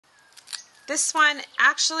This one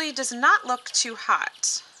actually does not look too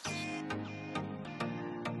hot.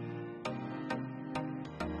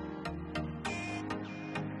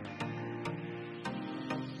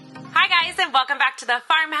 Hi guys, and welcome back to the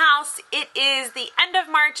farmhouse. It is the end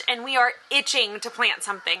of March and we are itching to plant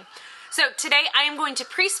something. So today I am going to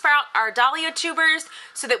pre-sprout our Dahlia tubers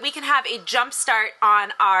so that we can have a jump start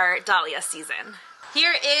on our Dahlia season.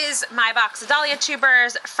 Here is my box of Dahlia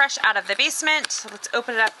tubers fresh out of the basement. So let's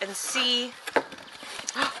open it up and see.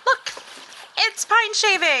 Look, it's pine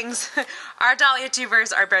shavings. Our Dahlia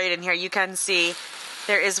tubers are buried in here. You can see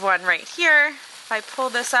there is one right here. If I pull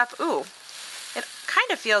this up, ooh, it kind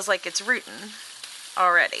of feels like it's rooting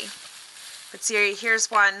already. But see, here's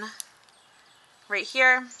one right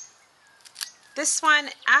here. This one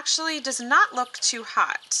actually does not look too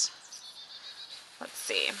hot. Let's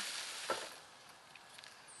see.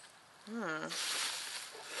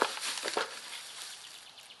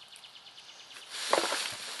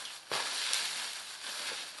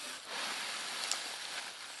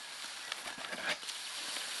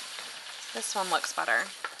 This one looks better.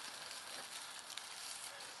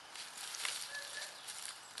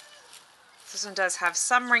 This one does have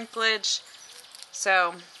some wrinklage,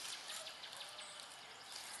 so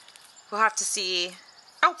we'll have to see.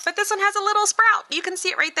 Oh, but this one has a little sprout. You can see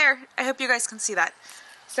it right there. I hope you guys can see that.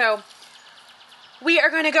 So we are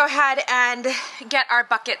going to go ahead and get our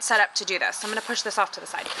bucket set up to do this. I'm going to push this off to the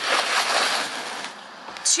side.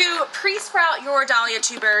 To pre-sprout your Dahlia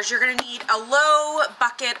tubers, you're going to need a low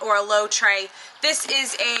bucket or a low tray. This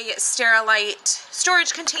is a Sterilite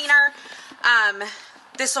storage container.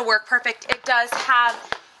 This will work perfect. It does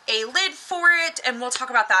have a lid for it, and we'll talk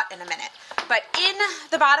about that in a minute. But in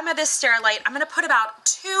the bottom of this Sterilite, I'm going to put about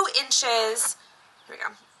 2 inches, here we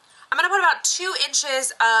go. I'm going to put about 2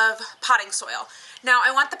 inches of potting soil. Now,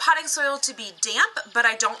 I want the potting soil to be damp, but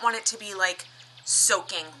I don't want it to be like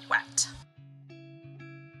soaking wet.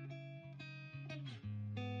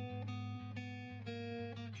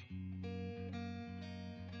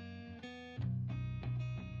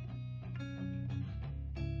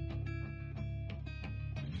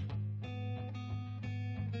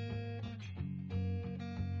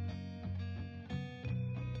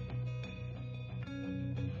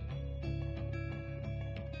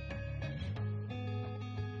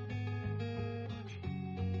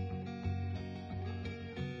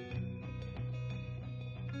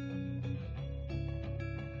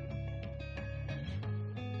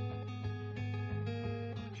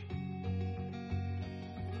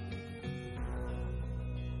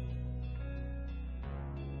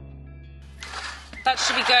 That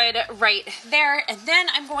should be good right there. And then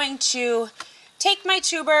I'm going to take my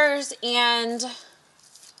tubers and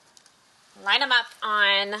line them up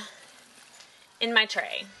in my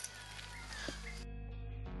tray.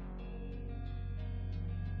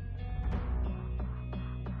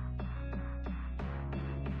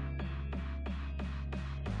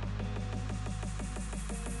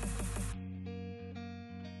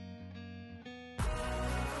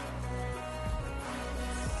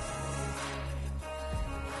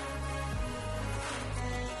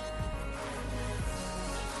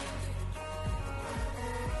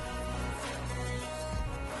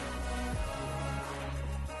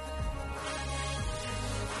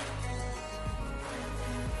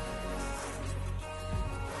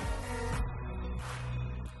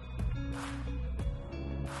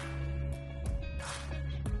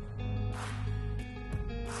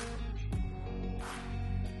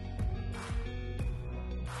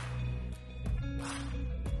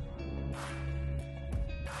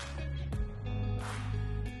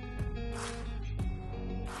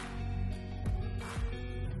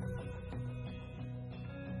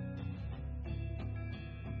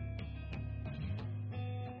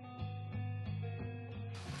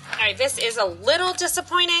 Alright, this is a little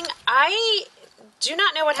disappointing. I do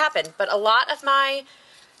not know what happened, but a lot of my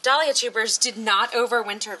Dahlia tubers did not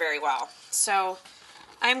overwinter very well. So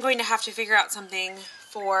I'm going to have to figure out something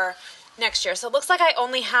for next year. So it looks like I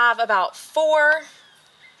only have about 4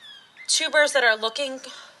 tubers that are looking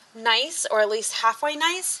nice, or at least halfway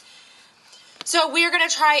nice. So we are going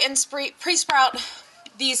to try and pre-sprout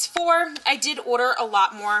these 4. I did order a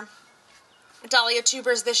lot more Dahlia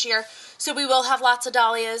tubers this year, so we will have lots of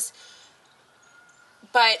dahlias.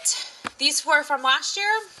 But these 4 from last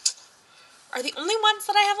year are the only ones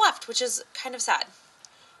that I have left, which is kind of sad.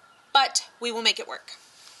 But we will make it work.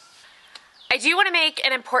 I do want to make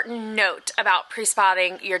an important note about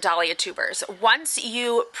pre-sprouting your Dahlia tubers. Once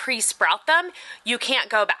you pre-sprout them, you can't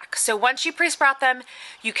go back. So once you pre-sprout them,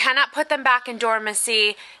 you cannot put them back in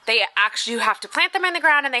dormancy. You have to plant them in the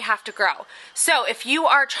ground and they have to grow. So if you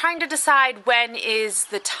are trying to decide when is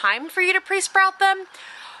the time for you to pre-sprout them,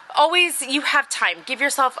 always you have time. Give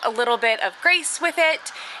yourself a little bit of grace with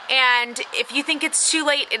it, and if you think it's too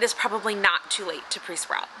late, it is probably not too late to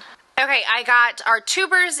pre-sprout. Okay, I got our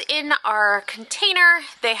tubers in our container.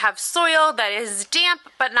 They have soil that is damp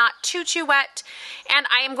but not too wet, and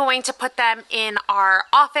I am going to put them in our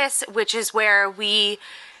office, which is where we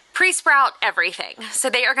pre-sprout everything. So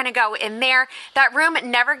they are going to go in there. That room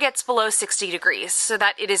never gets below 60 degrees, so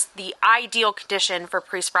that it is the ideal condition for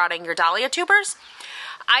pre-sprouting your Dahlia tubers.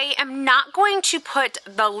 I am not going to put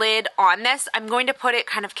the lid on this. I'm going to put it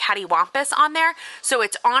kind of cattywampus on there. So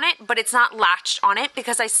it's on it, but it's not latched on it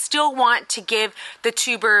because I still want to give the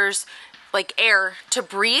tubers like air to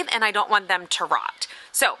breathe and I don't want them to rot.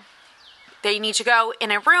 So they need to go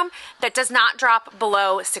in a room that does not drop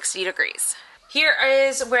below 60 degrees. Here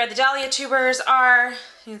is where the Dahlia tubers are.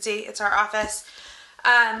 You can see it's our office.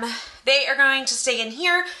 They are going to stay in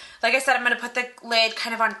here. Like I said, I'm going to put the lid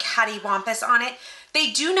kind of on cattywampus on it. They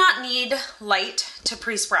do not need light to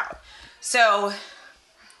pre-sprout, so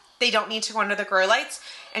they don't need to go under the grow lights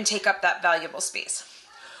and take up that valuable space.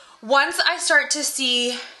 Once I start to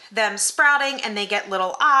see them sprouting and they get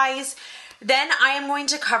little eyes, then I am going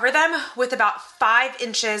to cover them with about 5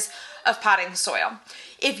 inches of potting soil.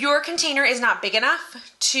 If your container is not big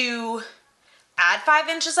enough to add 5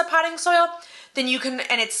 inches of potting soil, then you can,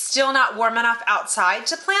 and it's still not warm enough outside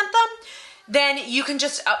to plant them, then you can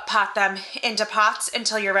just up pot them into pots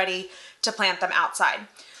until you're ready to plant them outside.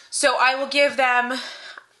 So I will give them 3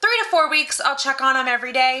 to 4 weeks. I'll check on them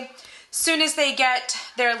every day. Soon as they get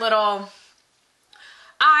their little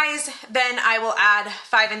eyes, then I will add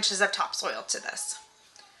 5 inches of topsoil to this.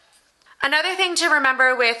 Another thing to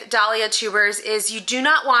remember with Dahlia tubers is you do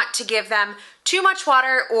not want to give them too much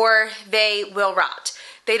water or they will rot.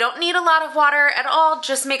 They don't need a lot of water at all.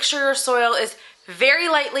 Just make sure your soil is very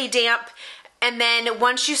lightly damp, and then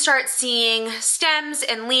once you start seeing stems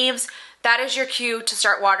and leaves, that is your cue to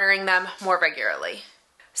start watering them more regularly.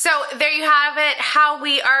 So there you have it, how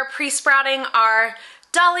we are pre-sprouting our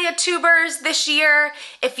Dahlia tubers this year.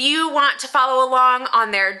 If you want to follow along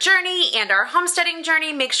on their journey and our homesteading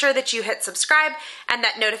journey, make sure that you hit subscribe and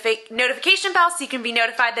that notification bell so you can be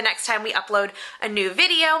notified the next time we upload a new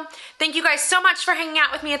video. Thank you guys so much for hanging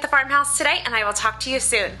out with me at the farmhouse today, and I will talk to you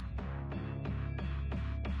soon.